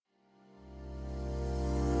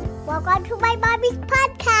Welcome to my mommy's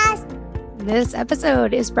podcast. This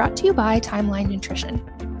episode is brought to you by Timeline Nutrition.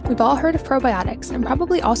 We've all heard of probiotics and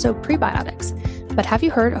probably also prebiotics, but have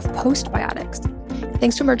you heard of postbiotics?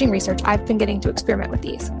 Thanks to emerging research, I've been getting to experiment with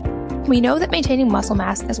these. We know that maintaining muscle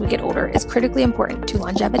mass as we get older is critically important to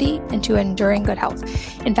longevity and to enduring good health.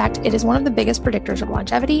 In fact, it is one of the biggest predictors of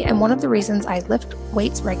longevity and one of the reasons I lift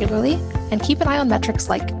weights regularly and keep an eye on metrics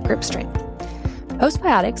like grip strength.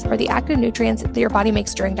 Postbiotics are the active nutrients that your body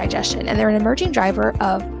makes during digestion, and they're an emerging driver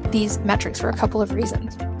of these metrics for a couple of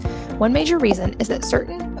reasons. One major reason is that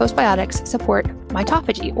certain postbiotics support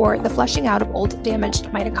mitophagy, or the flushing out of old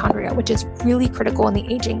damaged mitochondria, which is really critical in the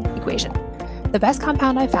aging equation. The best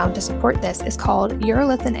compound I found to support this is called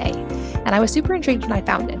urolithin A, and I was super intrigued when I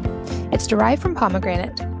found it. It's derived from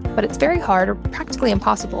pomegranate, but it's very hard or practically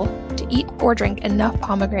impossible to eat or drink enough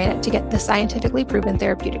pomegranate to get the scientifically proven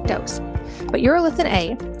therapeutic dose. But urolithin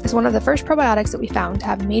A is one of the first probiotics that we found to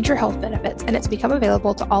have major health benefits, and it's become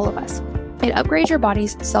available to all of us. It upgrades your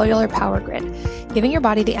body's cellular power grid, giving your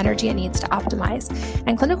body the energy it needs to optimize.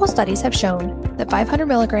 And clinical studies have shown that 500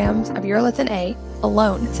 milligrams of urolithin A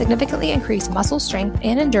alone significantly increase muscle strength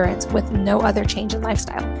and endurance with no other change in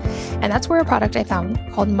lifestyle. And that's where a product I found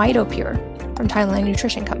called MitoPure from Timeline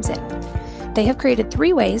Nutrition comes in. They have created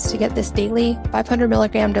 3 ways to get this daily 500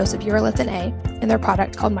 milligram dose of urolithin A in their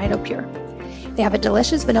product called MitoPure. They have a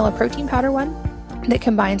delicious vanilla protein powder one that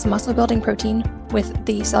combines muscle-building protein with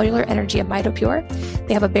the cellular energy of MitoPure.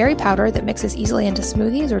 They have a berry powder that mixes easily into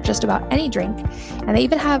smoothies or just about any drink. And they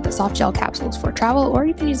even have soft gel capsules for travel, or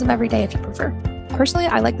you can use them every day if you prefer. Personally,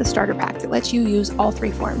 I like the starter pack that lets you use all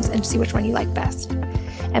 3 forms and see which one you like best.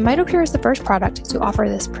 And MitoPure is the first product to offer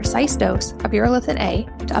this precise dose of urolithin A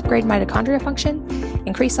to upgrade mitochondria function,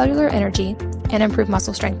 increase cellular energy, and improve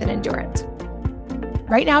muscle strength and endurance.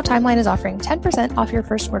 Right now, Timeline is offering 10% off your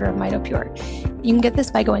first order of MitoPure. You can get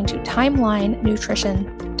this by going to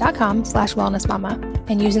timelinenutrition.com/wellnessmama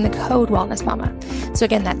and using the code wellnessmama. So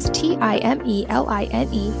again, that's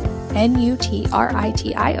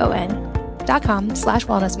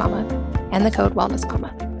timelinenutrition.com/wellnessmama and the code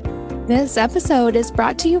wellnessmama. This episode is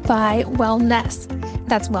brought to you by Wellness.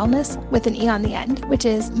 That's wellness with an E on the end, which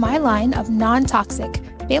is my line of non-toxic,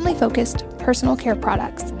 family-focused personal care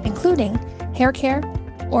products, including hair care,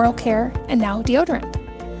 oral care, and now deodorant.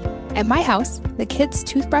 At my house, the kids'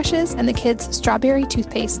 toothbrushes and the kids' strawberry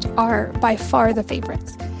toothpaste are by far the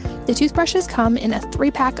favorites. The toothbrushes come in a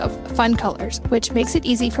 3-pack of fun colors, which makes it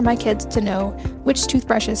easy for my kids to know which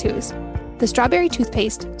toothbrush is whose. The strawberry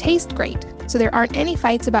toothpaste tastes great, so there aren't any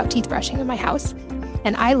fights about teeth brushing in my house.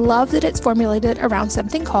 And I love that it's formulated around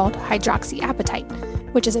something called hydroxyapatite,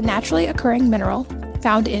 which is a naturally occurring mineral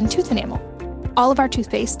found in tooth enamel. All of our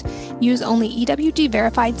toothpaste use only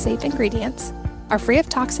EWG-verified safe ingredients, are free of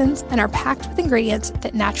toxins, and are packed with ingredients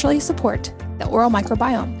that naturally support the oral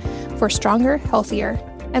microbiome for stronger, healthier,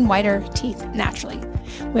 and whiter teeth naturally.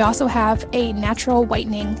 We also have a natural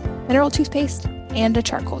whitening mineral toothpaste and a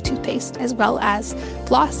charcoal toothpaste, as well as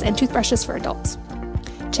floss and toothbrushes for adults.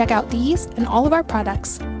 Check out these and all of our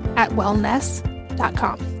products at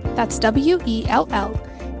wellness.com. That's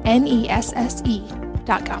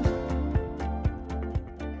WELLNESSE.com.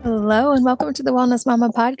 Hello, and welcome to the Wellness Mama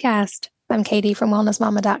podcast. I'm Katie from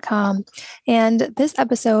wellnessmama.com. And this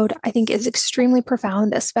episode, I think, is extremely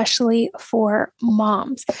profound, especially for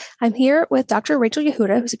moms. I'm here with Dr. Rachel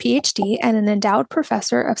Yehuda, who's a PhD and an endowed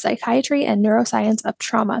professor of psychiatry and neuroscience of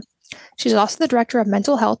trauma. She's also the director of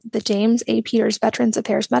mental health at the James A. Peters Veterans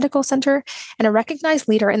Affairs Medical Center and a recognized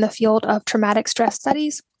leader in the field of traumatic stress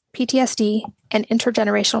studies, PTSD, and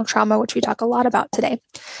intergenerational trauma, which we talk a lot about today.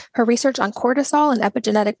 Her research on cortisol and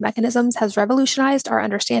epigenetic mechanisms has revolutionized our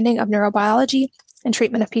understanding of neurobiology and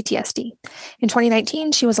treatment of PTSD. In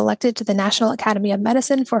 2019, she was elected to the National Academy of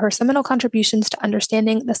Medicine for her seminal contributions to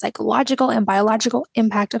understanding the psychological and biological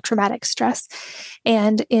impact of traumatic stress.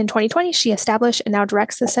 And in 2020, she established and now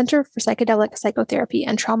directs the Center for Psychedelic Psychotherapy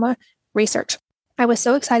and Trauma Research. I was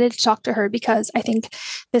so excited to talk to her because I think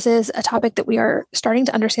this is a topic that we are starting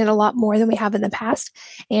to understand a lot more than we have in the past,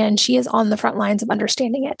 and she is on the front lines of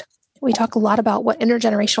understanding it. We talk a lot about what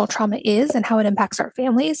intergenerational trauma is and how it impacts our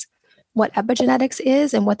families, what epigenetics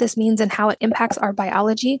is and what this means and how it impacts our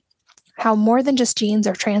biology, how more than just genes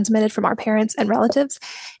are transmitted from our parents and relatives,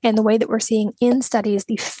 and the way that we're seeing in studies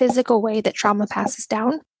the physical way that trauma passes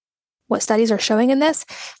down. What studies are showing in this,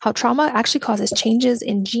 how trauma actually causes changes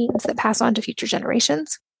in genes that pass on to future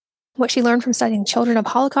generations, what she learned from studying children of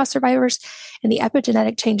Holocaust survivors and the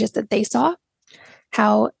epigenetic changes that they saw,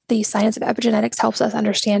 how the science of epigenetics helps us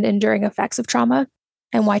understand enduring effects of trauma,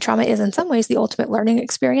 and why trauma is in some ways the ultimate learning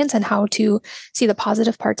experience and how to see the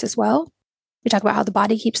positive parts as well. We talk about how the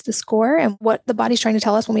body keeps the score and what the body's trying to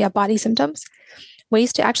tell us when we have body symptoms,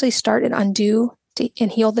 ways to actually start and undo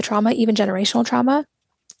and heal the trauma, even generational trauma,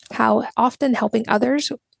 how often helping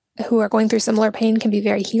others who are going through similar pain can be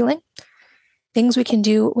very healing, things we can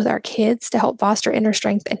do with our kids to help foster inner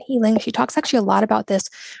strength and healing. She talks actually a lot about this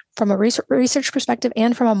from a research perspective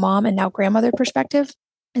and from a mom and now grandmother perspective.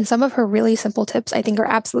 And some of her really simple tips, I think, are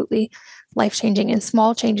absolutely life-changing. And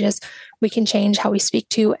small changes we can change how we speak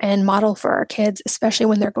to and model for our kids, especially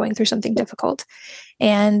when they're going through something difficult.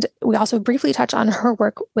 And we also briefly touch on her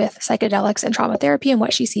work with psychedelics and trauma therapy and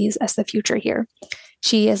what she sees as the future here.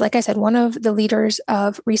 She is, like I said, one of the leaders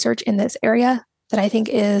of research in this area that I think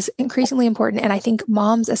is increasingly important. And I think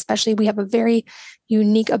moms, especially, we have a very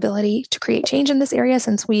unique ability to create change in this area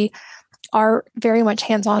since we are very much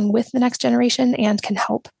hands-on with the next generation and can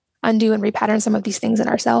help undo and repattern some of these things in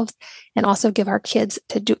ourselves and also give our kids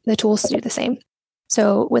the tools to do the same.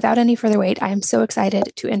 So without any further wait, I am so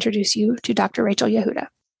excited to introduce you to Dr. Rachel Yehuda.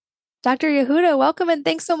 Dr. Yehuda, welcome and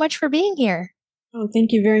thanks so much for being here. Oh,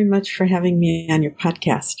 thank you very much for having me on your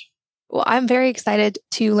podcast. Well, I'm very excited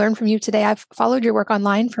to learn from you today. I've followed your work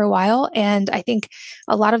online for a while, and I think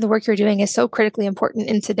a lot of the work you're doing is so critically important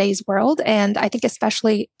in today's world. And I think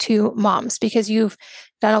especially to moms, because you've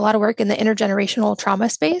done a lot of work in the intergenerational trauma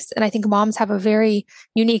space. And I think moms have a very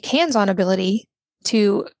unique hands-on ability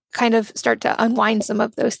to kind of start to unwind some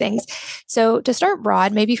of those things. So to start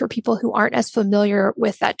broad, maybe for people who aren't as familiar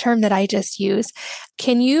with that term that I just used,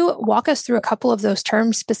 can you walk us through a couple of those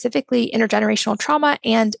terms, specifically intergenerational trauma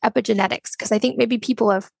and epigenetics? Because I think maybe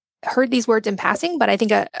people have heard these words in passing, but I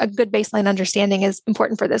think a good baseline understanding is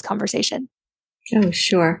important for this conversation. Oh,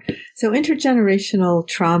 sure. So intergenerational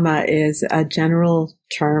trauma is a general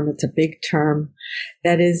term. It's a big term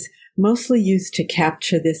that is mostly used to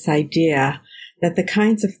capture this idea that the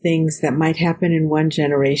kinds of things that might happen in one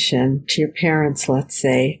generation to your parents, let's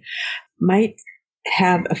say, might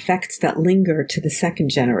have effects that linger to the second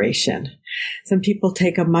generation. Some people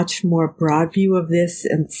take a much more broad view of this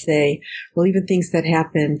and say, well, even things that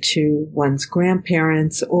happen to one's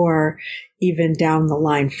grandparents or even down the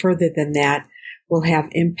line further than that will have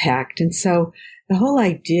impact. And so the whole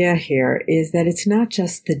idea here is that it's not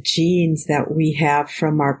just the genes that we have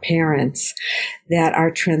from our parents that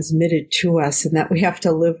are transmitted to us and that we have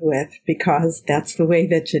to live with because that's the way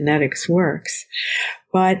that genetics works.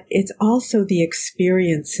 But it's also the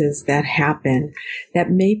experiences that happen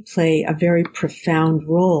that may play a very profound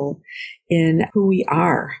role in who we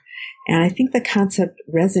are. And I think the concept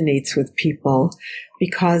resonates with people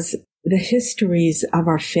because the histories of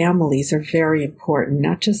our families are very important,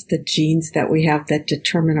 not just the genes that we have that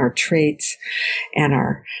determine our traits and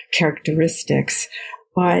our characteristics,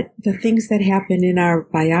 but the things that happen in our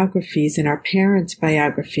biographies, in our parents'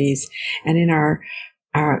 biographies, and in our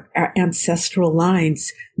ancestral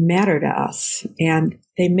lines matter to us, and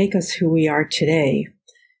they make us who we are today.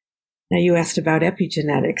 Now, you asked about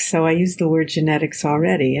epigenetics, so I used the word genetics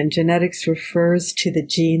already, and genetics refers to the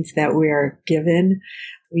genes that we are given.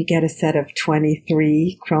 We get a set of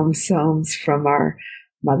 23 chromosomes from our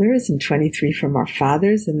mothers and 23 from our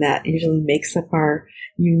fathers, and that usually makes up our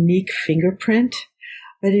unique fingerprint.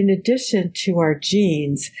 But in addition to our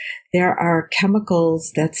genes, there are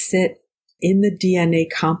chemicals that sit in the DNA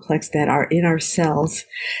complex that are in our cells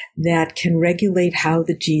that can regulate how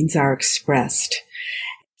the genes are expressed.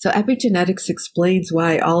 So epigenetics explains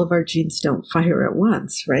why all of our genes don't fire at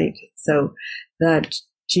once, right? So the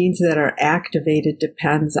genes that are activated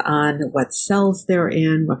depends on what cells they're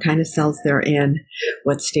in, what kind of cells they're in,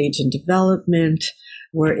 what stage in development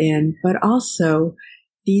we're in, but also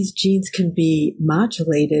these genes can be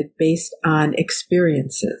modulated based on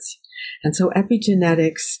experiences. And so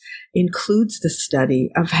epigenetics includes the study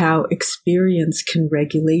of how experience can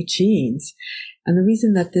regulate genes. And the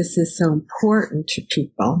reason that this is so important to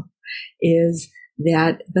people is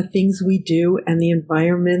that the things we do and the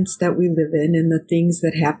environments that we live in and the things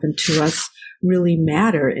that happen to us really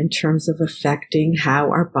matter in terms of affecting how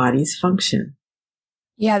our bodies function.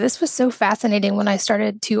 Yeah, this was so fascinating when I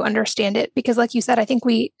started to understand it because, like you said, I think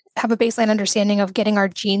we have a baseline understanding of getting our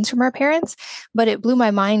genes from our parents, but it blew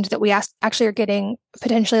my mind that we actually are getting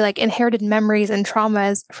potentially like inherited memories and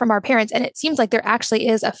traumas from our parents. And it seems like there actually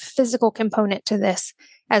is a physical component to this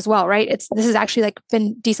as well, right? This is actually like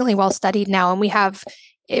been decently well studied now. And we have,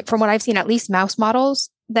 from what I've seen, at least mouse models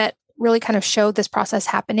that really kind of show this process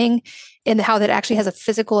happening and how that actually has a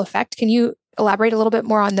physical effect. Can you elaborate a little bit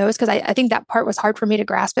more on those? Because I think that part was hard for me to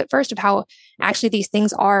grasp at first of how actually these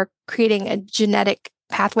things are creating a genetic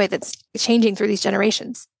pathway that's changing through these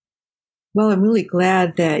generations. Well, I'm really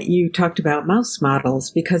glad that you talked about mouse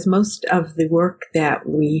models because most of the work that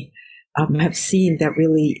we have seen that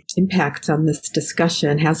really impacts on this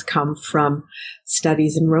discussion has come from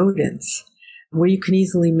studies in rodents, where you can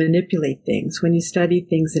easily manipulate things. When you study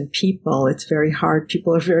things in people, it's very hard.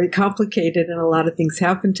 People are very complicated and a lot of things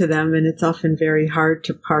happen to them, and it's often very hard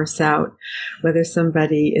to parse out whether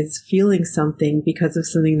somebody is feeling something because of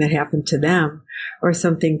something that happened to them or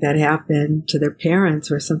something that happened to their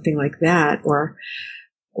parents or something like that, or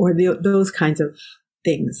those kinds of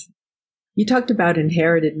things. You talked about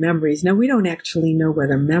inherited memories. Now, we don't actually know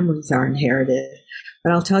whether memories are inherited,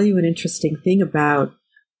 but I'll tell you an interesting thing about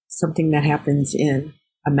something that happens in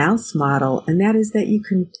a mouse model, and that is that you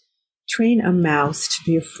can train a mouse to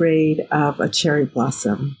be afraid of a cherry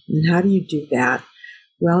blossom. And how do you do that?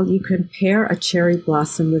 Well, you can pair a cherry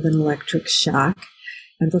blossom with an electric shock,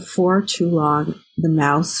 and before too long, the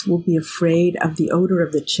mouse will be afraid of the odor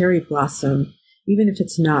of the cherry blossom, even if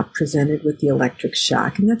it's not presented with the electric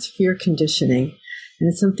shock. And that's fear conditioning, and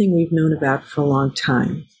it's something we've known about for a long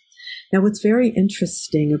time. Now, what's very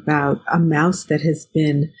interesting about a mouse that has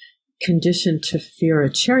been conditioned to fear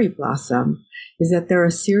a cherry blossom is that there are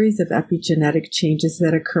a series of epigenetic changes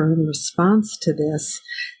that occur in response to this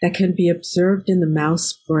that can be observed in the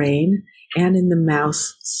mouse brain and in the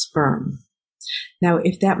mouse sperm. Now,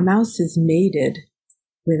 if that mouse is mated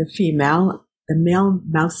with a female, the male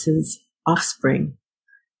mouse's offspring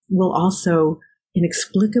will also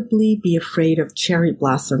inexplicably be afraid of cherry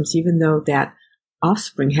blossoms, even though that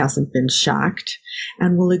offspring hasn't been shocked,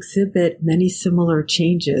 and will exhibit many similar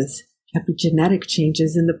changes, epigenetic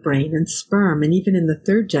changes in the brain and sperm. And even in the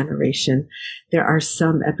third generation, there are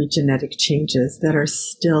some epigenetic changes that are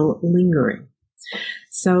still lingering.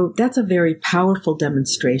 So that's a very powerful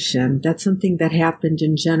demonstration. That's something that happened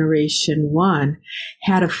in generation 1,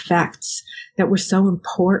 had effects that were so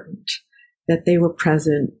important that they were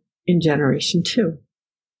present in generation 2.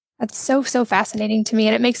 That's so fascinating to me.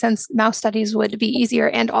 And it makes sense. Mouse studies would be easier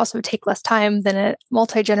and also take less time than a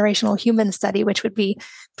multi-generational human study, which would be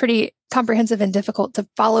pretty comprehensive and difficult to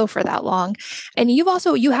follow for that long. And you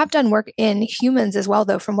have done work in humans as well,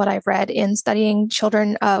 though, from what I've read, in studying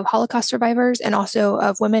children of Holocaust survivors and also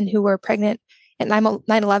of women who were pregnant at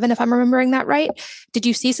 9/11, if I'm remembering that right. Did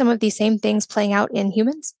you see some of these same things playing out in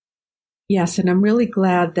humans? Yes, and I'm really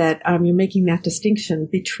glad that you're making that distinction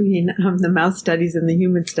between the mouse studies and the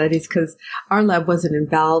human studies, because our lab wasn't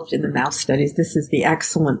involved in the mouse studies. This is the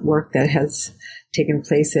excellent work that has taken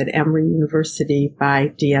place at Emory University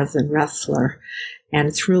by Diaz and Ressler, and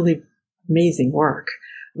it's really amazing work.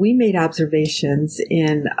 We made observations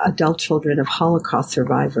in adult children of Holocaust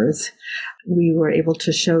survivors. We were able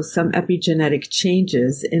to show some epigenetic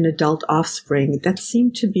changes in adult offspring that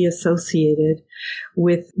seemed to be associated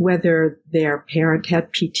with whether their parent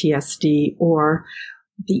had PTSD or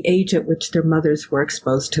the age at which their mothers were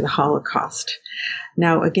exposed to the Holocaust.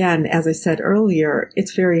 Now, again, as I said earlier,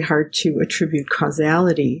 it's very hard to attribute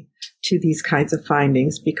causality to these kinds of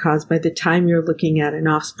findings, because by the time you're looking at an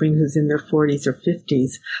offspring who's in their 40s or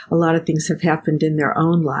 50s, a lot of things have happened in their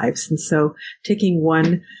own lives. And so taking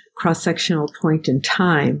one cross-sectional point in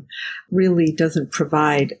time really doesn't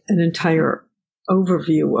provide an entire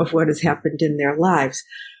overview of what has happened in their lives.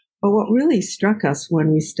 But what really struck us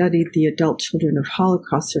when we studied the adult children of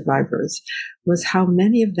Holocaust survivors was how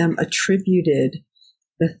many of them attributed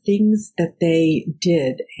the things that they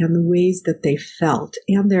did and the ways that they felt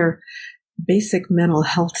and their basic mental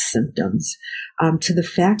health symptoms to the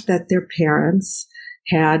fact that their parents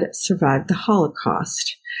had survived the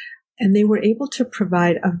Holocaust. And they were able to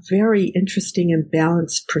provide a very interesting and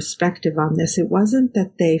balanced perspective on this. It wasn't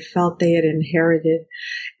that they felt they had inherited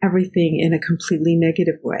everything in a completely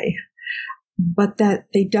negative way, but that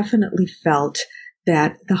they definitely felt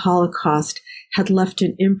that the Holocaust had left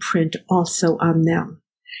an imprint also on them.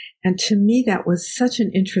 And to me, that was such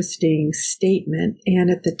an interesting statement.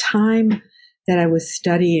 And at the time that I was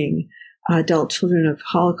studying adult children of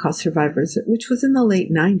Holocaust survivors, which was in the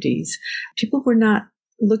late 90s, people were not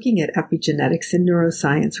looking at epigenetics in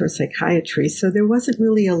neuroscience or psychiatry. So there wasn't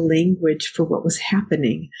really a language for what was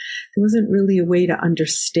happening. There wasn't really a way to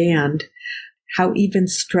understand how even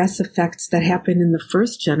stress effects that happen in the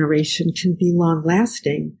first generation can be long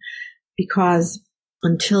lasting, because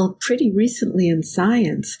until pretty recently in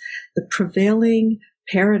science, the prevailing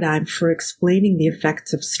paradigm for explaining the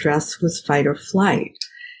effects of stress was fight or flight.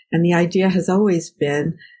 And the idea has always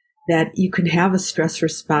been that you can have a stress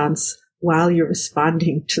response while you're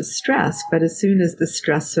responding to stress, but as soon as the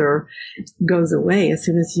stressor goes away, as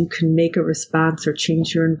soon as you can make a response or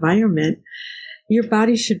change your environment, your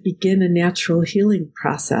body should begin a natural healing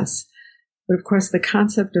process. But of course, the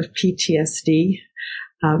concept of PTSD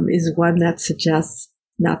is one that suggests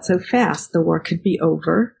not so fast. The war could be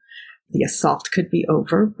over. The assault could be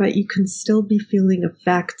over, but you can still be feeling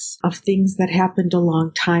effects of things that happened a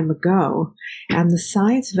long time ago. And the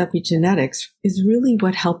science of epigenetics is really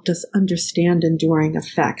what helped us understand enduring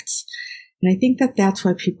effects. And I think that that's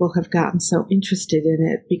why people have gotten so interested in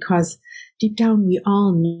it, because deep down we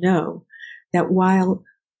all know that while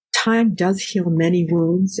time does heal many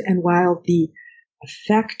wounds, and while the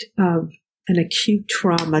effect of an acute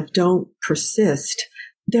trauma don't persist,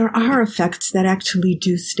 there are effects that actually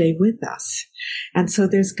do stay with us. And so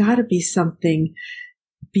there's got to be something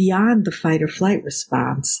beyond the fight or flight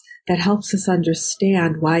response that helps us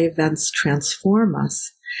understand why events transform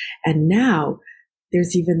us. And now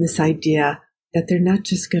there's even this idea that they're not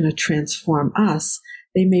just going to transform us,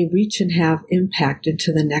 they may reach and have impact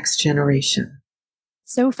into the next generation.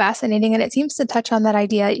 So fascinating. And it seems to touch on that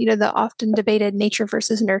idea, the often debated nature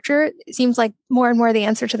versus nurture. It seems like more and more the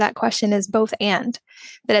answer to that question is both and,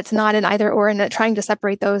 that it's not an either or, and that trying to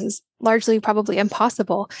separate those is largely probably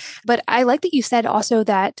impossible. But I like that you said also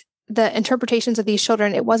that the interpretations of these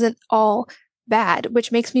children, it wasn't all bad,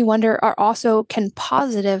 which makes me wonder, can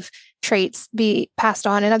positive traits be passed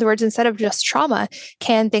on? In other words, instead of just trauma,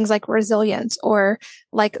 can things like resilience or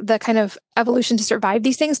like the kind of evolution to survive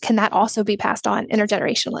these things, can that also be passed on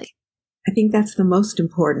intergenerationally? I think that's the most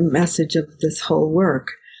important message of this whole work,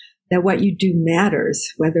 that what you do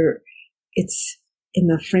matters, whether it's in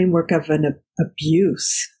the framework of an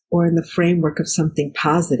abuse or in the framework of something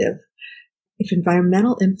positive. If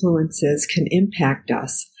environmental influences can impact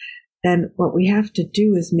us, then what we have to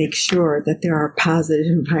do is make sure that there are positive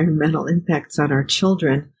environmental impacts on our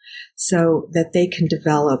children so that they can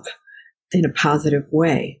develop in a positive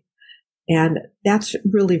way. And that's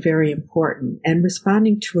really very important. And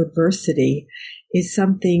responding to adversity is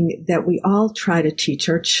something that we all try to teach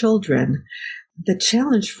our children. The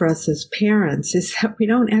challenge for us as parents is that we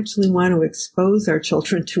don't actually want to expose our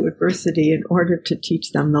children to adversity in order to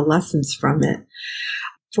teach them the lessons from it.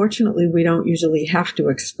 Fortunately, we don't usually have to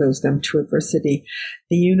expose them to adversity.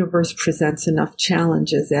 The universe presents enough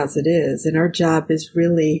challenges as it is, and our job is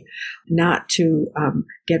really not to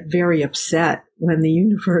get very upset when the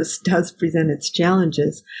universe does present its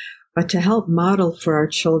challenges, but to help model for our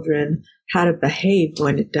children how to behave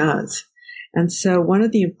when it does. And so one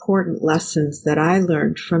of the important lessons that I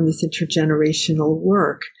learned from this intergenerational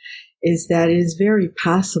work is that it is very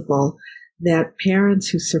possible that parents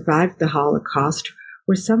who survived the Holocaust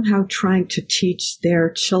were somehow trying to teach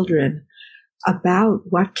their children about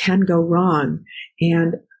what can go wrong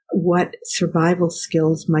and what survival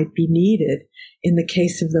skills might be needed in the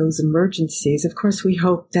case of those emergencies. Of course, we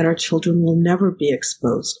hope that our children will never be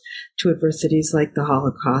exposed to adversities like the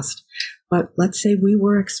Holocaust. But let's say we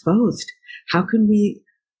were exposed. How can we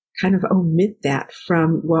kind of omit that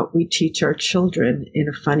from what we teach our children in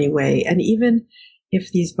a funny way? And even if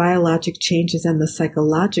these biologic changes and the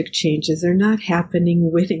psychologic changes are not happening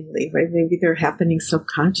wittingly, right? Maybe they're happening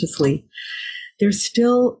subconsciously. There's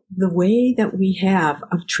still the way that we have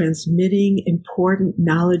of transmitting important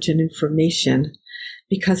knowledge and information,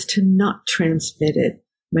 because to not transmit it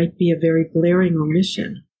might be a very glaring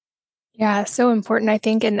omission. Yeah, so important, I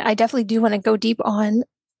think. And I definitely do want to go deep on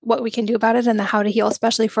what we can do about it and the how to heal,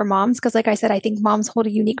 especially for moms. Because like I said, I think moms hold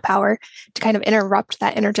a unique power to kind of interrupt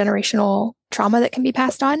that intergenerational trauma that can be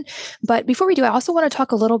passed on. But before we do, I also want to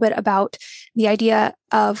talk a little bit about the idea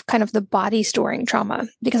of kind of the body storing trauma,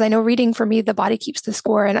 because I know reading for me, the body keeps the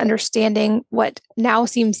score, and understanding what now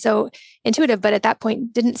seems so intuitive, but at that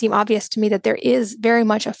point didn't seem obvious to me that there is very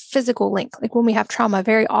much a physical link. Like when we have trauma,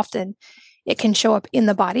 very often it can show up in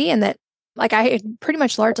the body, and that like I had pretty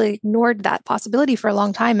much largely ignored that possibility for a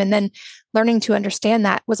long time. And then learning to understand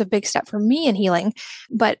that was a big step for me in healing.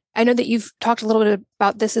 But I know that you've talked a little bit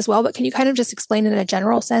about this as well, but can you kind of just explain in a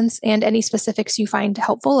general sense and any specifics you find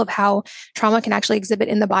helpful of how trauma can actually exhibit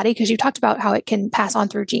in the body? Because you talked about how it can pass on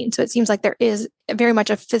through genes. So it seems like there is very much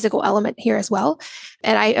a physical element here as well.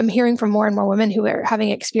 And I am hearing from more and more women who are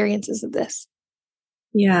having experiences of this.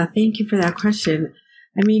 Yeah, thank you for that question.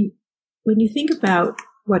 I mean, when you think about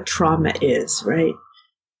what trauma is, right?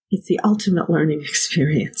 It's the ultimate learning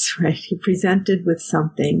experience, right? You're presented with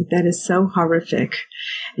something that is so horrific,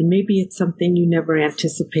 and maybe it's something you never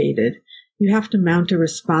anticipated. You have to mount a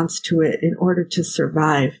response to it in order to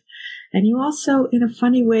survive. And you also, in a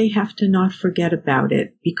funny way, have to not forget about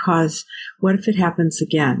it, because what if it happens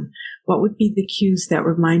again? What would be the cues that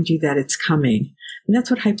remind you that it's coming? And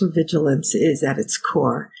that's what hypervigilance is at its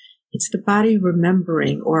core. It's the body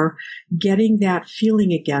remembering or getting that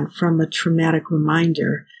feeling again from a traumatic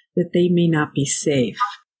reminder that they may not be safe.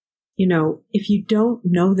 You know, if you don't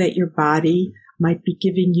know that your body might be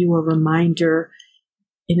giving you a reminder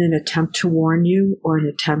in an attempt to warn you or an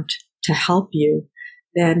attempt to help you,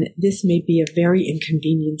 then this may be a very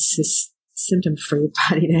inconvenient symptom for your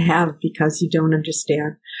body to have because you don't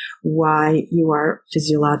understand why you are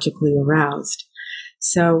physiologically aroused.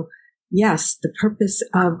 So yes, the purpose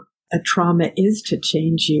of a trauma is to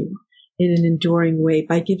change you in an enduring way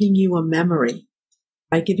by giving you a memory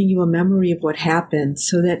of what happened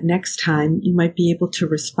so that next time you might be able to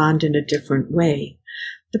respond in a different way.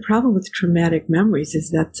 The problem with traumatic memories is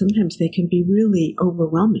that sometimes they can be really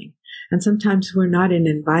overwhelming. And sometimes we're not in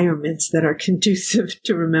environments that are conducive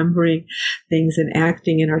to remembering things and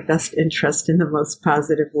acting in our best interest in the most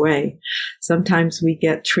positive way. Sometimes we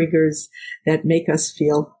get triggers that make us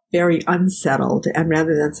feel very unsettled. And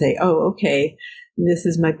rather than say, oh, okay, this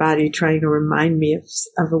is my body trying to remind me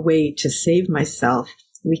of a way to save myself,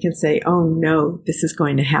 we can say, oh no, this is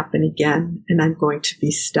going to happen again, and I'm going to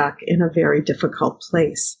be stuck in a very difficult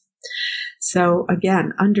place. So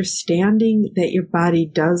again, understanding that your body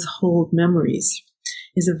does hold memories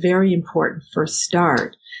is a very important first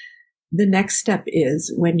start. The next step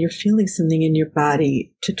is when you're feeling something in your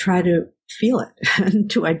body to try to feel it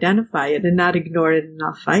and to identify it and not ignore it and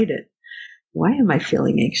not fight it. Why am I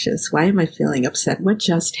feeling anxious? Why am I feeling upset? What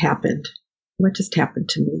just happened? What just happened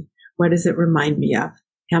to me? What does it remind me of?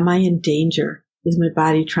 Am I in danger? Is my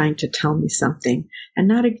body trying to tell me something? And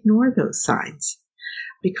not ignore those signs.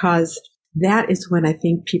 Because that is when I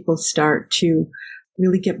think people start to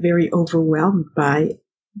really get very overwhelmed by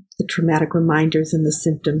the traumatic reminders and the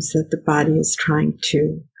symptoms that the body is trying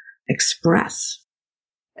to express.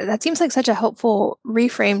 That seems like such a helpful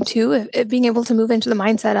reframe too, being able to move into the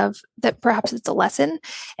mindset of that perhaps it's a lesson,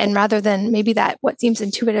 and rather than maybe that what seems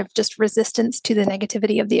intuitive, just resistance to the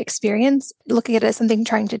negativity of the experience, looking at it as something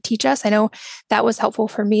trying to teach us. I know that was helpful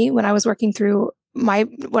for me when I was working through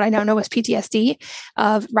what I now know as PTSD,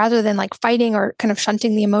 of rather than like fighting or kind of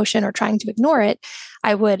shunting the emotion or trying to ignore it,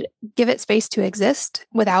 I would give it space to exist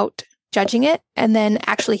without judging it, and then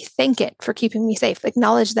actually thank it for keeping me safe,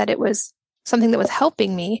 acknowledge that it was something that was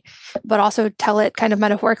helping me, but also tell it kind of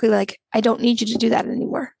metaphorically, like, I don't need you to do that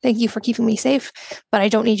anymore. Thank you for keeping me safe, but I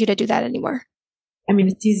don't need you to do that anymore. I mean,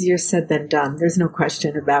 it's easier said than done. There's no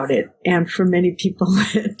question about it. And for many people,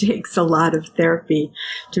 it takes a lot of therapy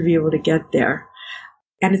to be able to get there.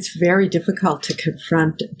 And it's very difficult to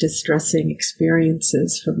confront distressing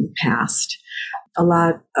experiences from the past. A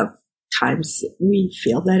lot of times we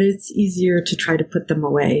feel that it's easier to try to put them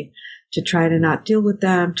away, to try to not deal with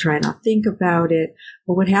them, try not think about it.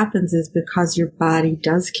 But what happens is because your body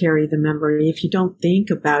does carry the memory, if you don't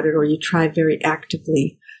think about it or you try very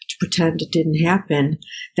actively to pretend it didn't happen,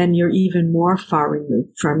 then you're even more far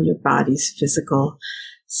removed from your body's physical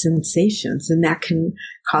sensations. And that can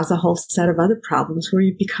cause a whole set of other problems where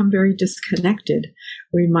you become very disconnected,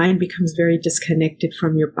 where your mind becomes very disconnected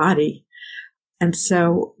from your body. And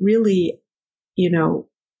so really, the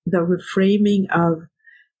reframing of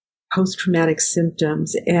post-traumatic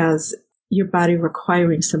symptoms as your body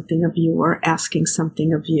requiring something of you or asking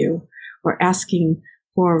something of you or asking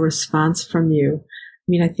for a response from you. I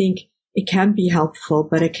mean, I think it can be helpful,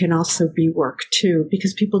 but it can also be work too,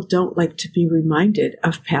 because people don't like to be reminded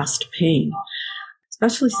of past pain,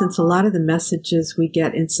 especially since a lot of the messages we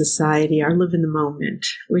get in society are live in the moment,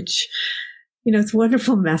 which, it's a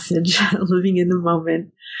wonderful message, living in the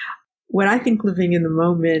moment. What I think living in the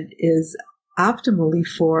moment is optimally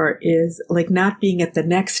for is like not being at the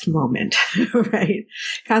next moment, right?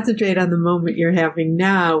 Concentrate on the moment you're having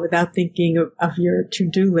now without thinking of your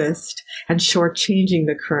to-do list and shortchanging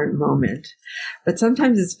the current moment. But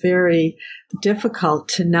sometimes it's very difficult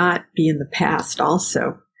to not be in the past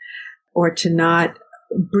also, or to not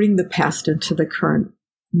bring the past into the current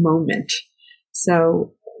moment.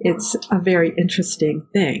 So it's a very interesting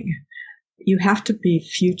thing. You have to be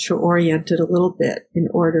future oriented a little bit in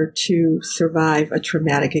order to survive a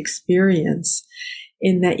traumatic experience,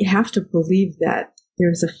 in that you have to believe that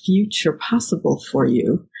there's a future possible for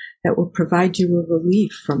you that will provide you a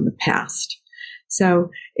relief from the past. So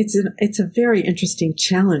it's a very interesting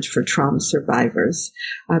challenge for trauma survivors,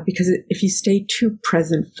 because if you stay too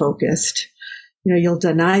present focused, you'll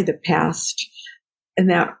deny the past, and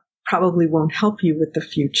that probably won't help you with the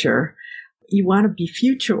future. You want to be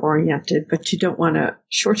future oriented, but you don't want to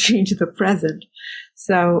shortchange the present.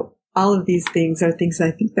 So all of these things are things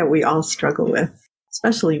I think that we all struggle with,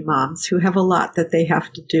 especially moms who have a lot that they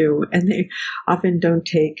have to do, and they often don't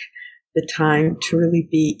take the time to really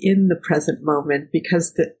be in the present moment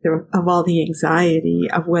because of all the anxiety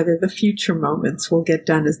of whether the future moments will get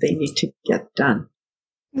done as they need to get done.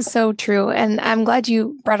 So true. And I'm glad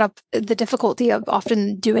you brought up the difficulty of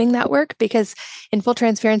often doing that work, because in full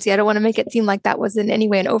transparency, I don't want to make it seem like that was in any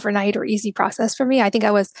way an overnight or easy process for me. I think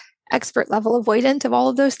I was expert level avoidant of all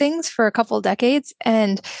of those things for a couple of decades,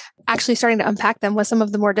 and actually starting to unpack them was some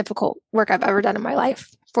of the more difficult work I've ever done in my life,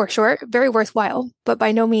 for sure. Very worthwhile, but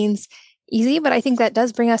by no means easy. But I think that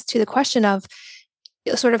does bring us to the question of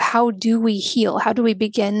sort of how do we heal? How do we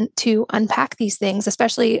begin to unpack these things,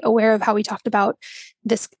 especially aware of how we talked about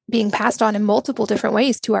this being passed on in multiple different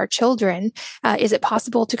ways to our children? Is it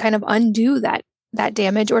possible to kind of undo that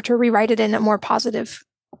damage or to rewrite it in a more positive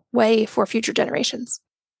way for future generations?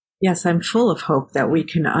 Yes, I'm full of hope that we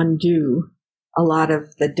can undo a lot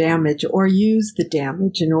of the damage or use the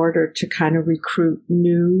damage in order to kind of recruit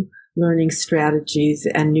new learning strategies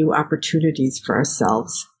and new opportunities for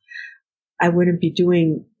ourselves. I wouldn't be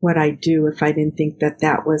doing what I do if I didn't think that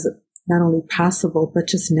that was not only possible, but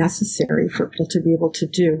just necessary for people to be able to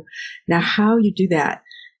do. Now, how you do that,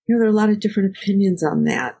 there are a lot of different opinions on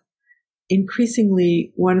that.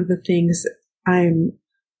 Increasingly, one of the things I'm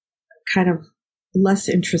kind of less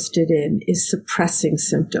interested in is suppressing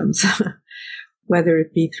symptoms, whether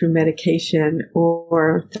it be through medication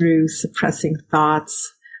or through suppressing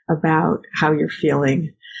thoughts about how you're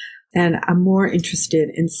feeling. And I'm more interested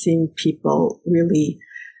in seeing people really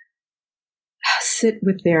sit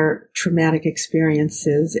with their traumatic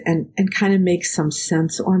experiences and kind of make some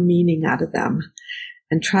sense or meaning out of them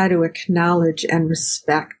and try to acknowledge and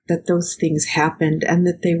respect that those things happened and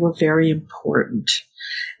that they were very important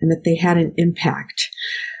and that they had an impact.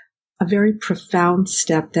 A very profound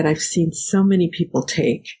step that I've seen so many people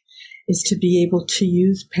take is to be able to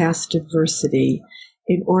use past adversity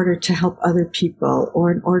in order to help other people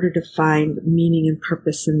or in order to find meaning and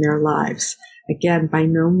purpose in their lives. Again, by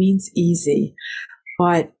no means easy,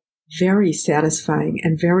 but very satisfying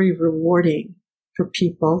and very rewarding for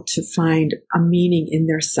people to find a meaning in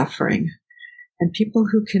their suffering. And people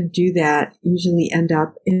who can do that usually end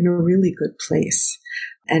up in a really good place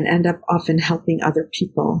and end up often helping other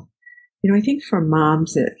people. I think for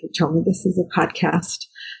moms, if you told me this is a podcast,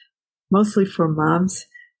 mostly for moms,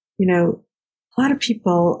 a lot of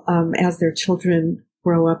people, as their children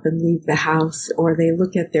grow up and leave the house, or they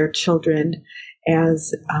look at their children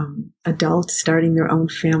as adults starting their own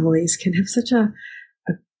families, can have such a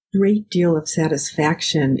great deal of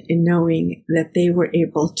satisfaction in knowing that they were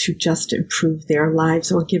able to just improve their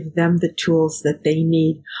lives or give them the tools that they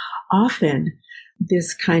need. Often,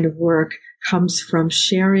 this kind of work comes from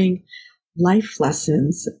sharing life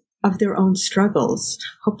lessons of their own struggles,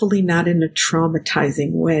 hopefully not in a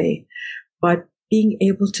traumatizing way, but being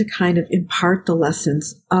able to kind of impart the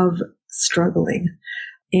lessons of struggling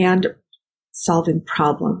and solving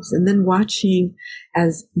problems, and then watching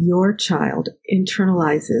as your child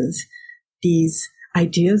internalizes these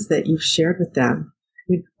ideas that you've shared with them.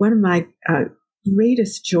 One of my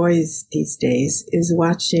greatest joys these days is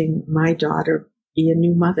watching my daughter be a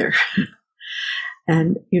new mother.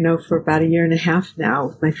 And, for about 1.5 years now,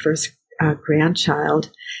 with my first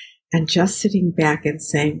grandchild, and just sitting back and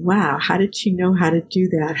saying, wow, how did she know how to do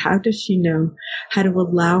that? How does she know how to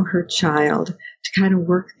allow her child to kind of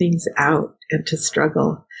work things out and to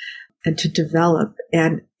struggle and to develop?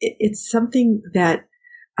 And it's something that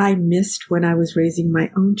I missed when I was raising my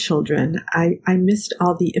own children. I missed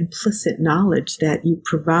all the implicit knowledge that you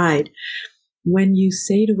provide when you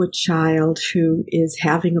say to a child who is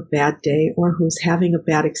having a bad day or who's having a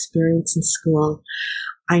bad experience in school,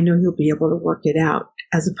 I know you'll be able to work it out,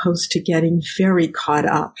 as opposed to getting very caught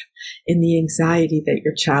up in the anxiety that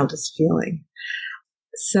your child is feeling.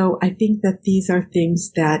 So I think that these are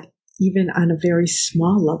things that even on a very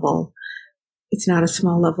small level, it's not a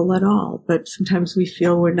small level at all, but sometimes we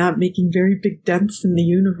feel we're not making very big dents in the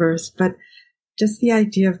universe. But just the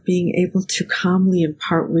idea of being able to calmly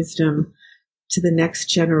impart wisdom to the next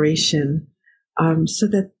generation so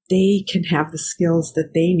that they can have the skills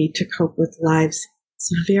that they need to cope with lives, it's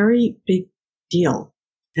a very big deal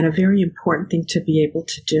and a very important thing to be able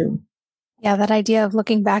to do. Yeah, that idea of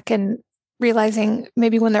looking back and realizing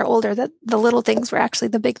maybe when they're older that the little things were actually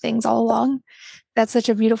the big things all along. That's such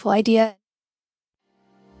a beautiful idea.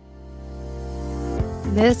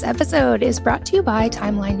 This episode is brought to you by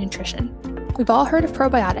Timeline Nutrition. We've all heard of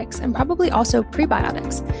probiotics and probably also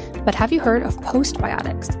prebiotics, but have you heard of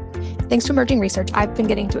postbiotics? Thanks to emerging research, I've been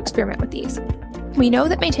getting to experiment with these. We know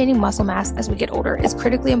that maintaining muscle mass as we get older is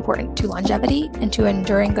critically important to longevity and to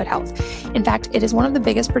enduring good health. In fact, it is one of the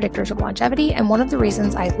biggest predictors of longevity and one of the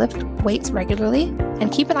reasons I lift weights regularly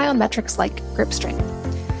and keep an eye on metrics like grip strength.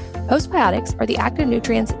 Postbiotics are the active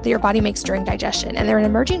nutrients that your body makes during digestion, and they're an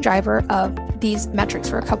emerging driver of these metrics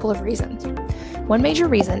for a couple of reasons. One major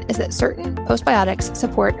reason is that certain postbiotics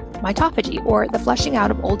support mitophagy, or the flushing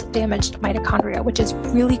out of old damaged mitochondria, which is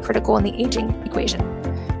really critical in the aging equation.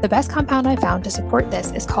 The best compound I found to support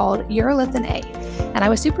this is called urolithin A, and I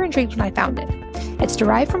was super intrigued when I found it. It's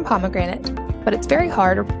derived from pomegranate, but it's very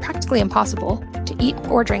hard or practically impossible to eat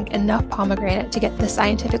or drink enough pomegranate to get the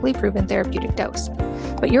scientifically proven therapeutic dose.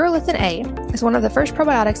 But urolithin A is one of the first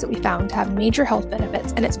probiotics that we found to have major health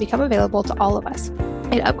benefits, and it's become available to all of us.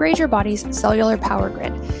 It upgrades your body's cellular power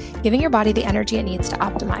grid, giving your body the energy it needs to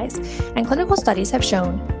optimize. And clinical studies have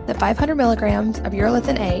shown that 500 milligrams of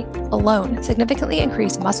urolithin A alone significantly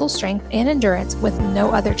increase muscle strength and endurance with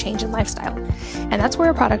no other change in lifestyle. And that's where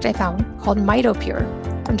a product I found called MitoPure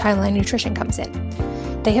from Timeline Nutrition comes in.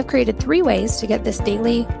 They have created 3 ways to get this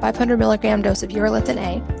daily 500 milligram dose of urolithin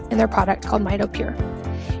A in their product called MitoPure.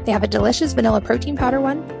 They have a delicious vanilla protein powder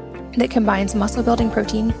one that combines muscle-building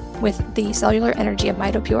protein with the cellular energy of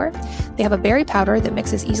MitoPure. They have a berry powder that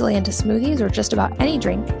mixes easily into smoothies or just about any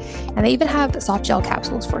drink. And they even have soft gel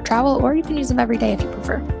capsules for travel, or you can use them every day if you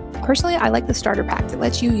prefer. Personally, I like the starter pack that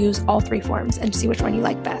lets you use all 3 forms and see which one you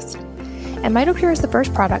like best. And MitoPure is the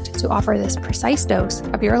first product to offer this precise dose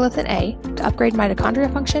of urolithin A to upgrade mitochondria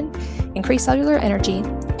function, increase cellular energy,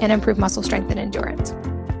 and improve muscle strength and endurance.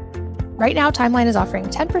 Right now, Timeline is offering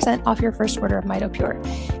 10% off your first order of MitoPure.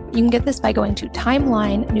 You can get this by going to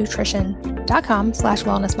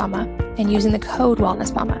timelinenutrition.com/wellnessmama and using the code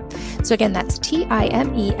wellnessmama. So again, that's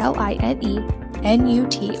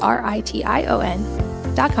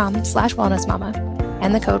timelinenutrition.com/wellnessmama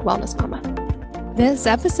and the code wellnessmama. This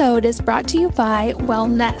episode is brought to you by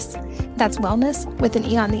Wellness. That's wellness with an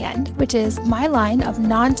E on the end, which is my line of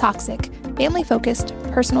non-toxic, family-focused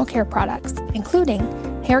personal care products, including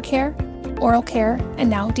hair care, oral care, and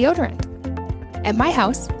now deodorant. At my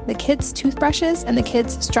house, the kids' toothbrushes and the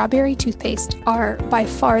kids' strawberry toothpaste are by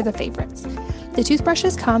far the favorites. The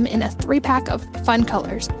toothbrushes come in a 3-pack of fun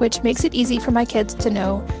colors, which makes it easy for my kids to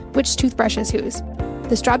know which toothbrush is whose.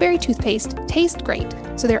 The strawberry toothpaste tastes great,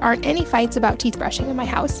 so there aren't any fights about teeth brushing in my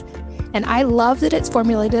house. And I love that it's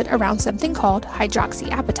formulated around something called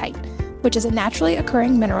hydroxyapatite, which is a naturally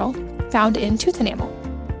occurring mineral found in tooth enamel.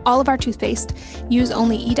 All of our toothpaste use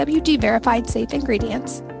only EWG-verified safe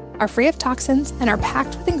ingredients, are free of toxins, and are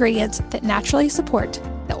packed with ingredients that naturally support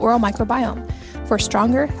the oral microbiome for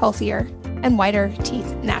stronger, healthier, and whiter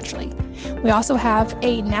teeth naturally. We also have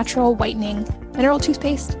a natural whitening mineral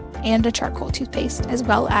toothpaste and a charcoal toothpaste, as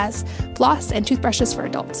well as floss and toothbrushes for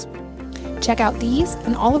adults. Check out these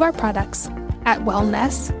and all of our products at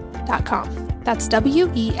wellness.com. That's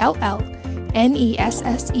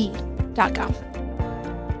WELLNESSE.com.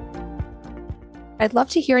 I'd love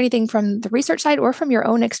to hear anything from the research side or from your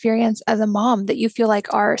own experience as a mom that you feel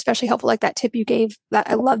like are especially helpful, like that tip you gave. That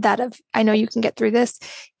I love that of, I know you can get through this,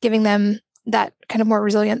 giving them that kind of more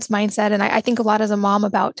resilience mindset. And I think a lot as a mom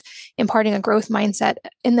about imparting a growth mindset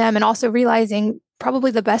in them, and also realizing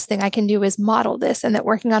probably the best thing I can do is model this, and that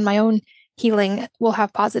working on my own healing will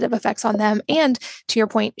have positive effects on them. And to your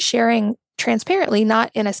point, sharing transparently,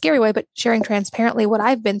 not in a scary way, but sharing transparently what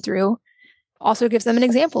I've been through also gives them an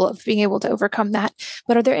example of being able to overcome that.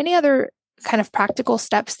 But are there any other kind of practical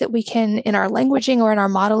steps that we can, in our languaging or in our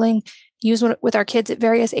modeling, use with our kids at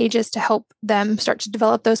various ages to help them start to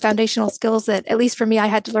develop those foundational skills that, at least for me, I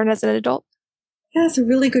had to learn as an adult? Yeah, it's a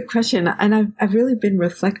really good question. And I've really been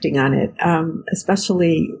reflecting on it,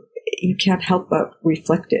 especially you can't help but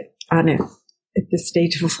reflect on it at this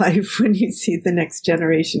stage of life when you see the next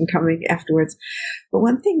generation coming afterwards. But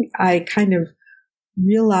one thing I kind of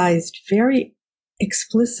realized very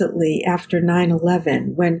explicitly after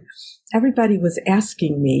 9/11, when everybody was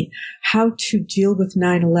asking me how to deal with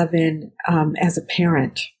 9/11 as a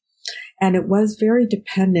parent. And it was very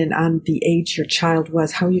dependent on the age your child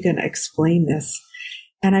was. How are you going to explain this?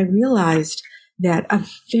 And I realized that a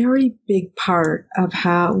very big part of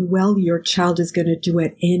how well your child is going to do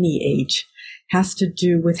at any age has to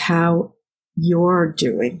do with how you're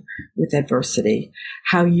doing with adversity,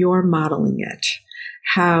 how you're modeling it,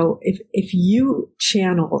 how if you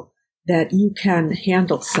channel that you can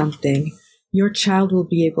handle something, your child will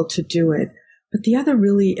be able to do it. But the other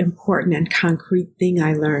really important and concrete thing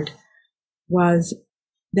I learned was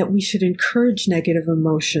that we should encourage negative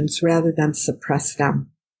emotions rather than suppress them.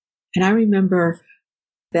 And I remember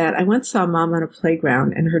that I once saw a mom on a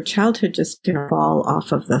playground, and her child had just fall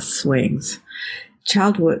off of the swings.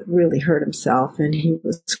 Child would really hurt himself, and he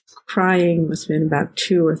was crying, must have been about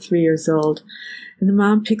 2 or 3 years old. And the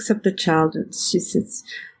mom picks up the child and she says,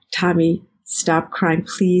 "Tommy, stop crying.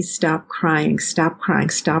 Please stop crying. Stop crying.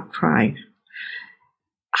 Stop crying."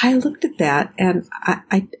 I looked at that and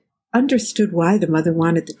I understood why the mother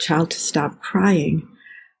wanted the child to stop crying.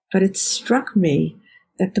 But it struck me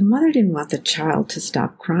that the mother didn't want the child to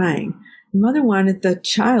stop crying. The mother wanted the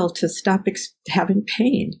child to stop having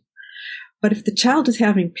pain. But if the child is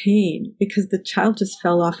having pain because the child just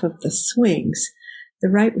fell off of the swings, the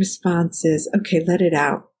right response is, okay, let it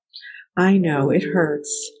out. I know it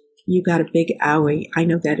hurts. You got a big owie. I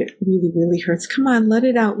know that it really, really hurts. Come on, let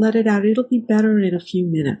it out, let it out. It'll be better in a few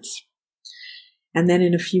minutes. And then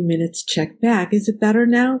in a few minutes, check back. Is it better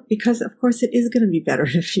now? Because of course it is going to be better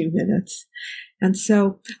in a few minutes. And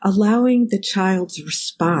so allowing the child's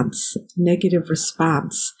response, negative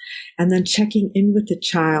response, and then checking in with the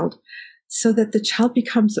child so that the child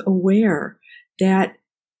becomes aware that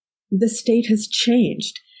the state has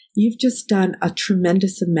changed. You've just done a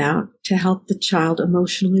tremendous amount to help the child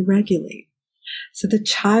emotionally regulate. So the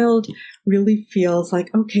child really feels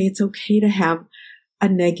like, okay, it's okay to have a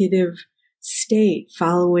negative state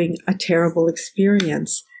following a terrible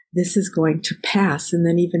experience. This is going to pass. And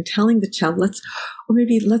then even telling the child, let's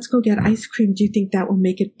go get ice cream. Do you think that will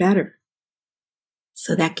make it better?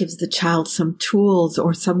 So that gives the child some tools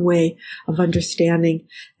or some way of understanding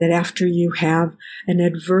that after you have an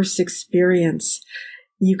adverse experience,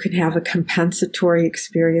 you can have a compensatory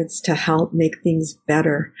experience to help make things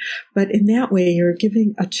better. But in that way, you're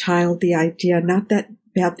giving a child the idea, not that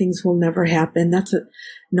bad things will never happen. That's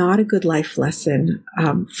not a good life lesson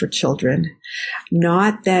for children.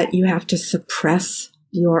 Not that you have to suppress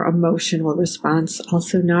your emotional response,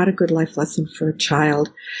 also not a good life lesson for a child,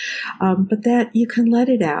 but that you can let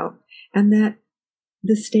it out and that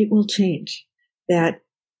the state will change, that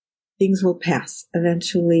things will pass.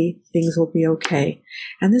 Eventually, things will be okay.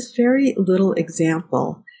 And this very little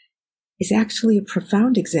example is actually a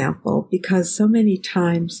profound example because so many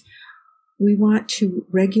times we want to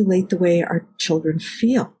regulate the way our children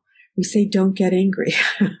feel. We say, don't get angry.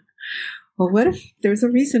 Well, what if there's a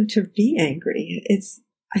reason to be angry? It's,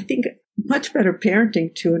 I think, much better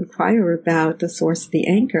parenting to inquire about the source of the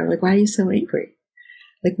anger. Like, why are you so angry?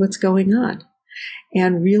 Like, what's going on?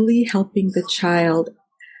 And really helping the child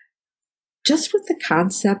just with the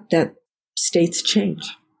concept that states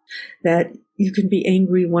change, that you can be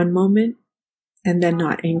angry one moment and then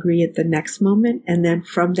not angry at the next moment. And then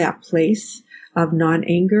from that place of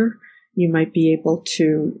non-anger, you might be able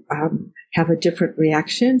to have a different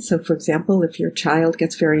reaction. So, for example, if your child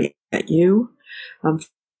gets very angry at you,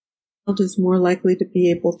 child is more likely to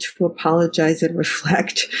be able to apologize and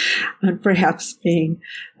reflect on perhaps being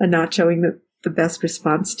not showing the best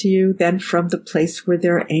response to you than from the place where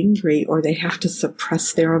they're angry or they have to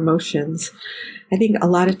suppress their emotions. I think a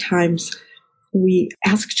lot of times we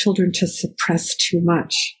ask children to suppress too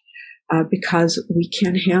much because we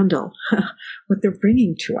can't handle what they're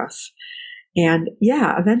bringing to us. And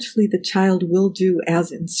yeah, eventually the child will do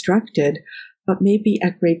as instructed, but maybe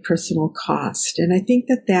at great personal cost. And I think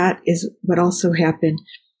that that is what also happened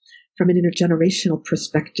from an intergenerational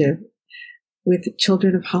perspective with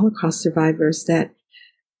children of Holocaust survivors, that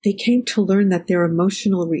they came to learn that their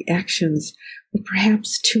emotional reactions were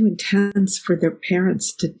perhaps too intense for their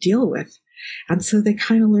parents to deal with. And so they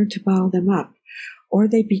kind of learned to bottle them up. Or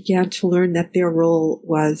they began to learn that their role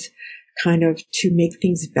was kind of to make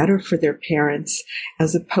things better for their parents,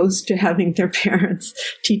 as opposed to having their parents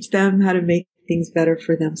teach them how to make things better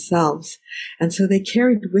for themselves. And so they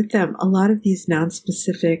carried with them a lot of these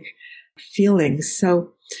nonspecific feelings.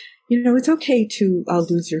 So, you know, it's okay to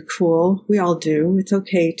lose your cool. We all do. It's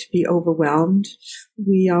okay to be overwhelmed.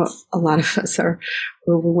 A lot of us are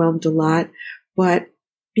overwhelmed a lot. But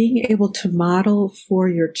being able to model for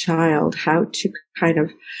your child how to kind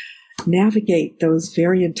of navigate those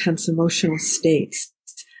very intense emotional states,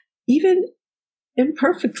 even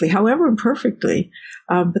imperfectly, however imperfectly,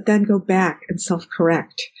 but then go back and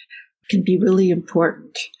self-correct can be really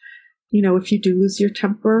important. You know, if you do lose your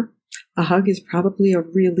temper, a hug is probably a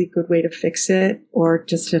really good way to fix it, or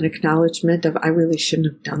just an acknowledgement of, I really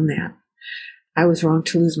shouldn't have done that. I was wrong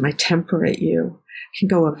to lose my temper at you. It can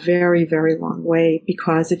go a very, very long way,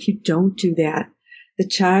 because if you don't do that, the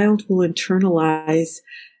child will internalize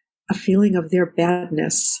a feeling of their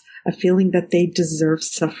badness, a feeling that they deserve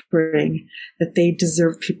suffering, that they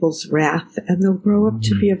deserve people's wrath, and they'll grow up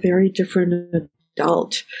to be a very different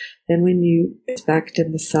adult than when you expect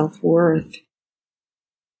in the self-worth.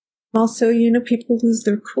 Also, you know, people lose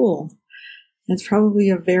their cool. It's probably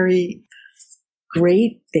a very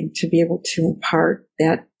great thing to be able to impart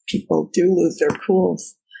that people do lose their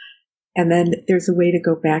cools. And then there's a way to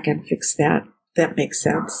go back and fix that. That makes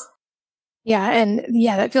sense. Yeah. And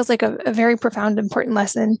yeah, that feels like a very profound, important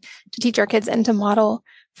lesson to teach our kids and to model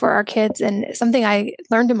for our kids. And something I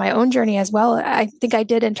learned in my own journey as well. I think I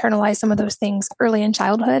did internalize some of those things early in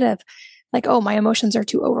childhood of like, oh, my emotions are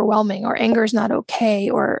too overwhelming, or anger is not okay,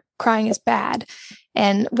 or crying is bad.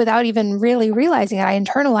 And without even really realizing it, I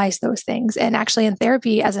internalized those things. And actually in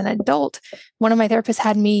therapy as an adult, one of my therapists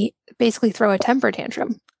had me basically throw a temper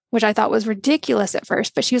tantrum, which I thought was ridiculous at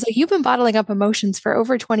first. But she was like, you've been bottling up emotions for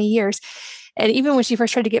over 20 years. And even when she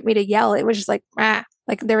first tried to get me to yell, it was just like,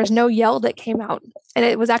 like there was no yell that came out. And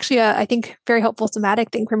it was actually I think, very helpful somatic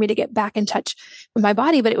thing for me to get back in touch with my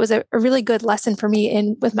body. But it was a really good lesson for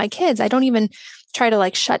me with my kids. I don't even try to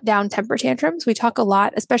like shut down temper tantrums. We talk a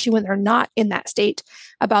lot, especially when they're not in that state,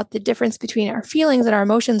 about the difference between our feelings and our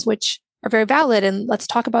emotions, which are very valid. And let's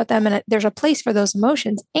talk about them. And there's a place for those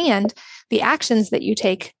emotions, and the actions that you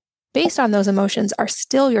take based on those emotions are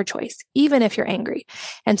still your choice, even if you're angry.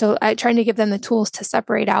 And so I try to give them the tools to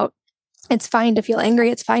separate out. It's fine to feel angry.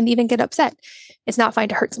 It's fine to even get upset. It's not fine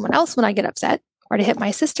to hurt someone else when I get upset or to hit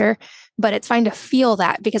my sister, but it's fine to feel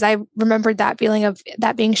that, because I remembered that feeling of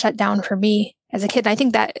that being shut down for me as a kid. And I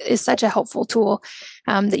think that is such a helpful tool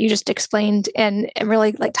that you just explained, and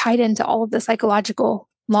really like tied into all of the psychological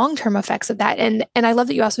long-term effects of that. And I love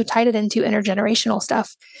that you also tied it into intergenerational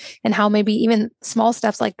stuff, and how maybe even small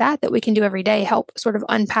steps like that we can do every day help sort of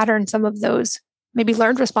unpattern some of those maybe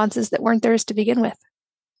learned responses that weren't theirs to begin with.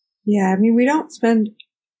 Yeah, I mean, we don't spend,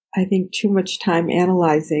 I think, too much time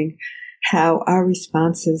analyzing how our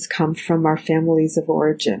responses come from our families of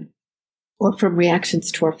origin or from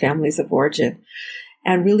reactions to our families of origin.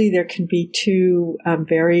 And really, there can be two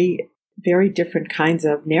very, very different kinds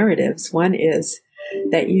of narratives. One is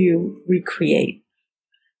that you recreate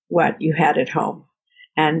what you had at home.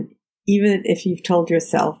 And even if you've told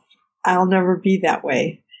yourself, I'll never be that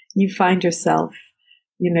way, you find yourself,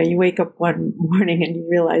 you wake up one morning and you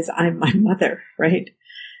realize I'm my mother, right?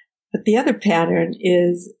 But the other pattern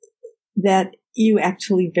is that you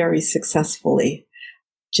actually very successfully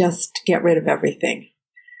just get rid of everything.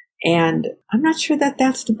 And I'm not sure that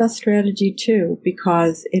that's the best strategy too,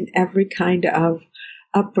 because in every kind of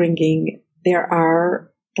upbringing, there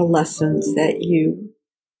are the lessons that you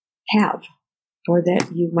have or that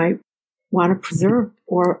you might want to preserve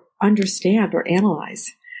or understand or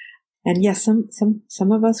analyze. And yes,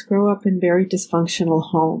 some of us grow up in very dysfunctional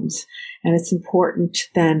homes, and it's important to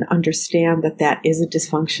then understand that that is a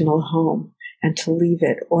dysfunctional home and to leave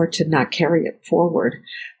it or to not carry it forward.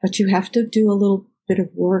 But you have to do a little bit of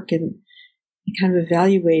work in kind of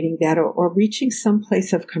evaluating that or reaching some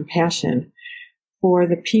place of compassion for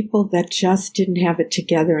the people that just didn't have it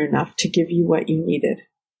together enough to give you what you needed.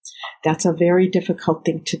 That's a very difficult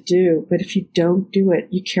thing to do, but if you don't do it,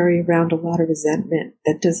 you carry around a lot of resentment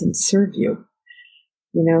that doesn't serve you.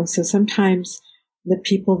 So sometimes the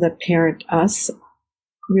people that parent us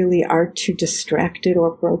really are too distracted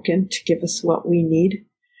or broken to give us what we need.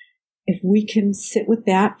 If we can sit with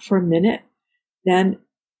that for a minute, then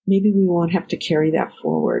maybe we won't have to carry that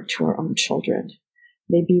forward to our own children.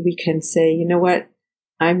 Maybe we can say, you know what?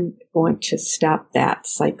 I'm going to stop that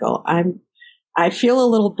cycle. I feel a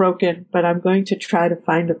little broken, but I'm going to try to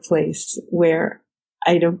find a place where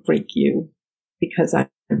I don't break you because I'm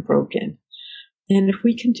broken. And if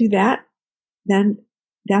we can do that, then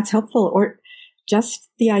that's helpful. Or just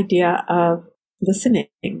the idea of listening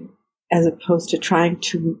as opposed to trying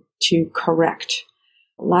to correct.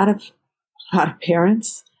 A lot of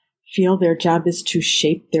parents feel their job is to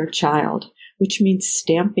shape their child, which means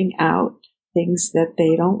stamping out things that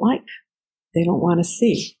they don't like, they don't want to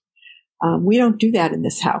see. We don't do that in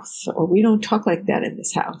this house, or we don't talk like that in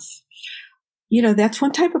this house. That's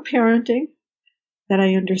one type of parenting that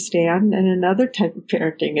I understand. And another type of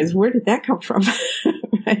parenting is, where did that come from?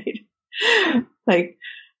 Right? Like,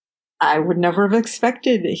 I would never have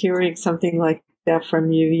expected hearing something like that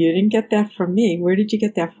from you. You didn't get that from me. Where did you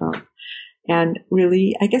get that from? And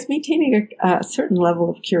really, I guess, maintaining a certain level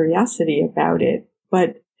of curiosity about it,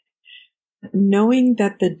 but knowing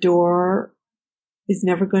that the door is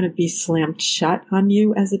never going to be slammed shut on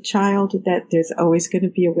you as a child, that there's always going to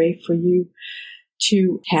be a way for you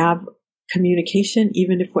to have communication,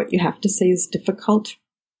 even if what you have to say is difficult.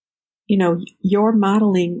 You're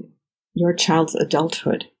modeling your child's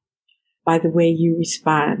adulthood by the way you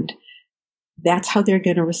respond. That's how they're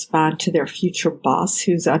going to respond to their future boss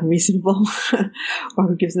who's unreasonable or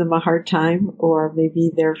who gives them a hard time, or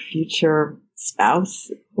maybe their future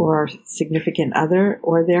spouse or significant other,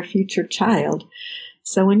 or their future child.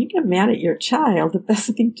 So when you get mad at your child, the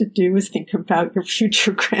best thing to do is think about your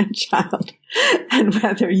future grandchild and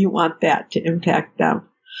whether you want that to impact them.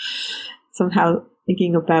 Somehow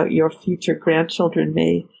thinking about your future grandchildren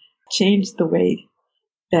may change the way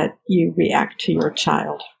that you react to your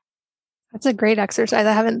child. That's a great exercise.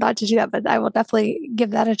 I haven't thought to do that, but I will definitely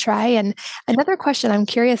give that a try. And another question I'm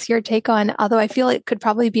curious your take on, although I feel it could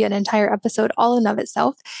probably be an entire episode all in of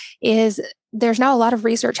itself, is there's now a lot of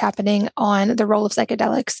research happening on the role of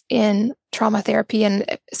psychedelics in trauma therapy and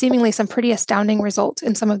seemingly some pretty astounding results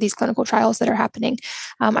in some of these clinical trials that are happening.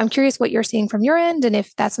 I'm curious what you're seeing from your end and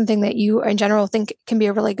if that's something that you in general think can be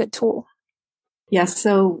a really good tool. Yes,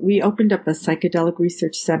 so we opened up a psychedelic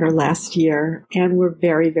research center last year, and we're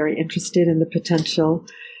very, very interested in the potential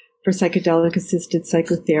for psychedelic-assisted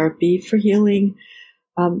psychotherapy for healing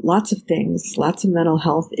lots of things, lots of mental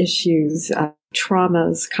health issues,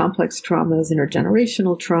 traumas, complex traumas,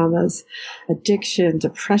 intergenerational traumas, addiction,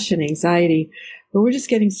 depression, anxiety. But we're just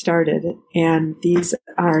getting started, and these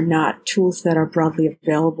are not tools that are broadly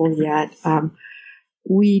available yet.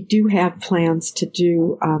 We do have plans to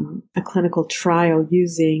do a clinical trial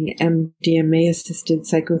using MDMA-assisted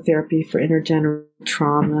psychotherapy for intergenerational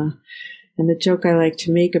trauma. And the joke I like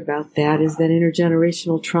to make about that is that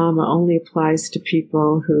intergenerational trauma only applies to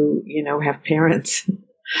people who, have parents.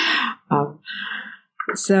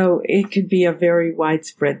 So it could be a very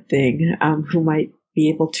widespread thing who might be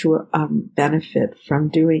able to benefit from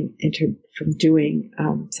doing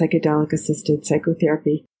psychedelic-assisted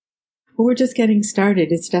psychotherapy. But we're just getting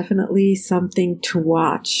started. It's definitely something to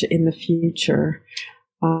watch in the future.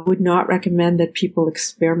 I would not recommend that people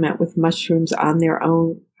experiment with mushrooms on their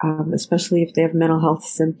own, especially if they have mental health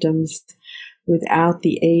symptoms, without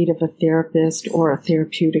the aid of a therapist or a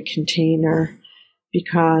therapeutic container,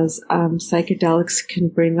 because psychedelics can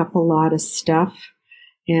bring up a lot of stuff.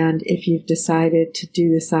 And if you've decided to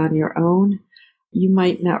do this on your own, you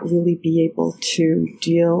might not really be able to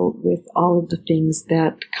deal with all of the things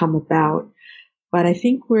that come about. But I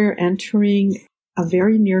think we're entering a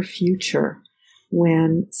very near future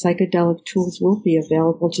when psychedelic tools will be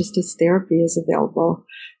available, just as therapy is available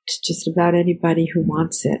to just about anybody who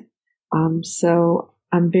wants it. So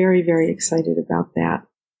I'm very, very excited about that.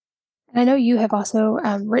 I know you have also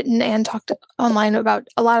written and talked online about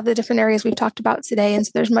a lot of the different areas we've talked about today. And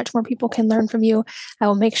so there's much more people can learn from you. I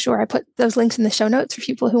will make sure I put those links in the show notes for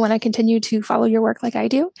people who want to continue to follow your work like I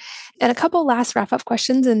do. And a couple last wrap-up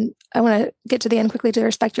questions. And I want to get to the end quickly to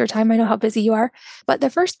respect your time. I know how busy you are. But the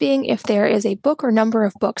first being if there is a book or number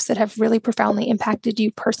of books that have really profoundly impacted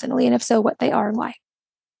you personally, and if so, what they are and why.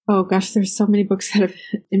 Oh gosh, there's so many books that have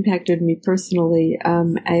impacted me personally.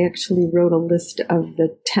 I actually wrote a list of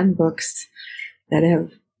the 10 books that have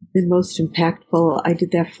been most impactful. I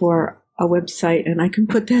did that for a website, and I can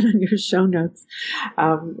put that on your show notes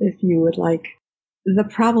if you would like. The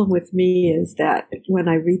problem with me is that when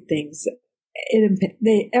I read things,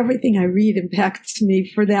 everything I read impacts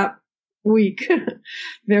me for that week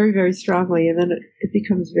very, very strongly, and then it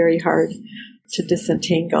becomes very hard to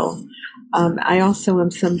disentangle. I also am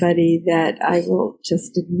somebody that I will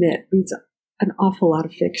just admit reads an awful lot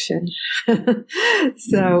of fiction.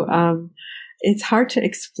 So it's hard to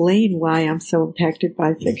explain why I'm so impacted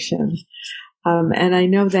by fiction. And I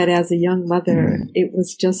know that as a young mother, it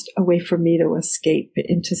was just a way for me to escape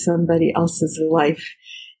into somebody else's life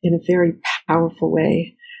in a very powerful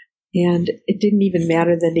way. And it didn't even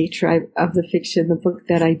matter the nature of the fiction. The book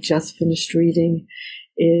that I just finished reading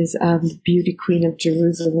is The Beauty Queen of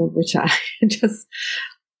Jerusalem, which I just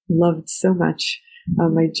loved so much.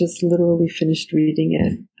 I just literally finished reading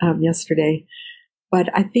it yesterday. But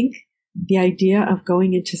I think the idea of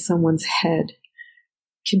going into someone's head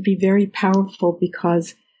can be very powerful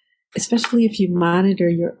because, especially if you monitor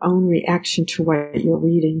your own reaction to what you're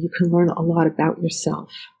reading, you can learn a lot about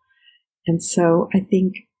yourself. And so I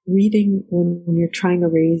think reading when you're trying to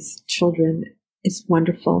raise children is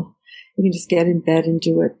wonderful. You can just get in bed and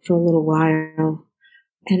do it for a little while,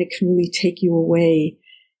 and it can really take you away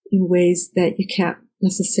in ways that you can't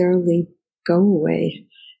necessarily go away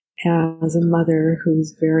as a mother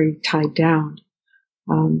who's very tied down.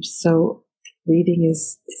 So reading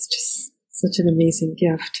is just such an amazing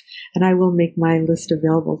gift, and I will make my list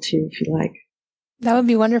available to you if you like. That would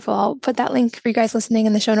be wonderful. I'll put that link for you guys listening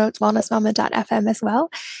in the show notes, wellnessmama.fm as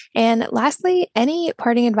well. And lastly, any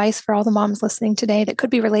parting advice for all the moms listening today that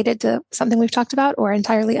could be related to something we've talked about or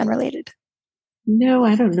entirely unrelated? No,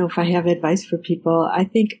 I don't know if I have advice for people. I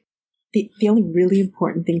think the only really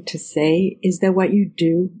important thing to say is that what you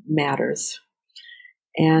do matters.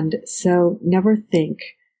 And so never think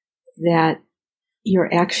that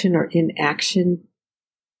your action or inaction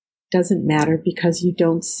doesn't matter because you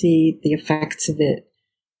don't see the effects of it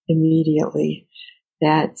immediately.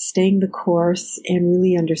 That staying the course and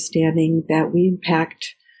really understanding that we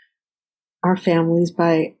impact our families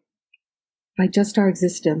by just our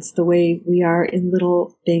existence, the way we are in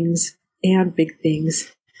little things and big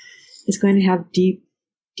things, is going to have deep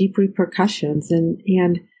repercussions. And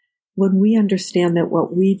when we understand that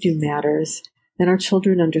what we do matters, then our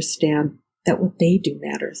children understand that what they do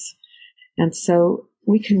matters. And so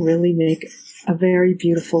we can really make a very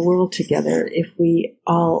beautiful world together if we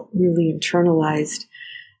all really internalized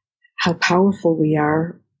how powerful we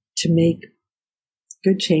are to make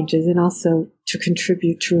good changes and also to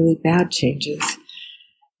contribute to really bad changes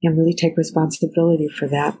and really take responsibility for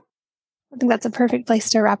that. I think that's a perfect place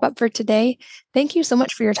to wrap up for today. Thank you so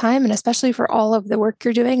much for your time and especially for all of the work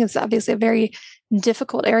you're doing. It's obviously a very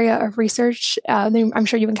difficult area of research. I'm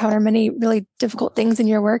sure you encounter many really difficult things in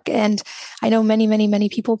your work. And I know many, many, many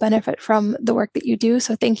people benefit from the work that you do.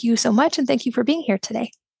 So thank you so much. And thank you for being here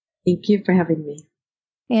today. Thank you for having me.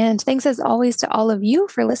 And thanks as always to all of you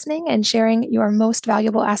for listening and sharing your most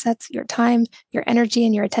valuable assets, your time, your energy,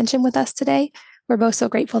 and your attention with us today. We're both so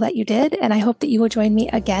grateful that you did. And I hope that you will join me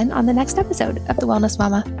again on the next episode of the Wellness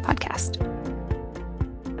Mama podcast.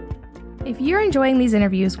 If you're enjoying these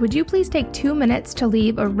interviews, would you please take 2 minutes to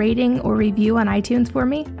leave a rating or review on iTunes for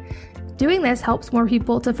me? Doing this helps more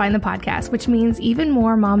people to find the podcast, which means even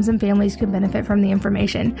more moms and families can benefit from the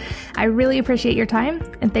information. I really appreciate your time,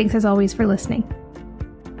 and thanks as always for listening.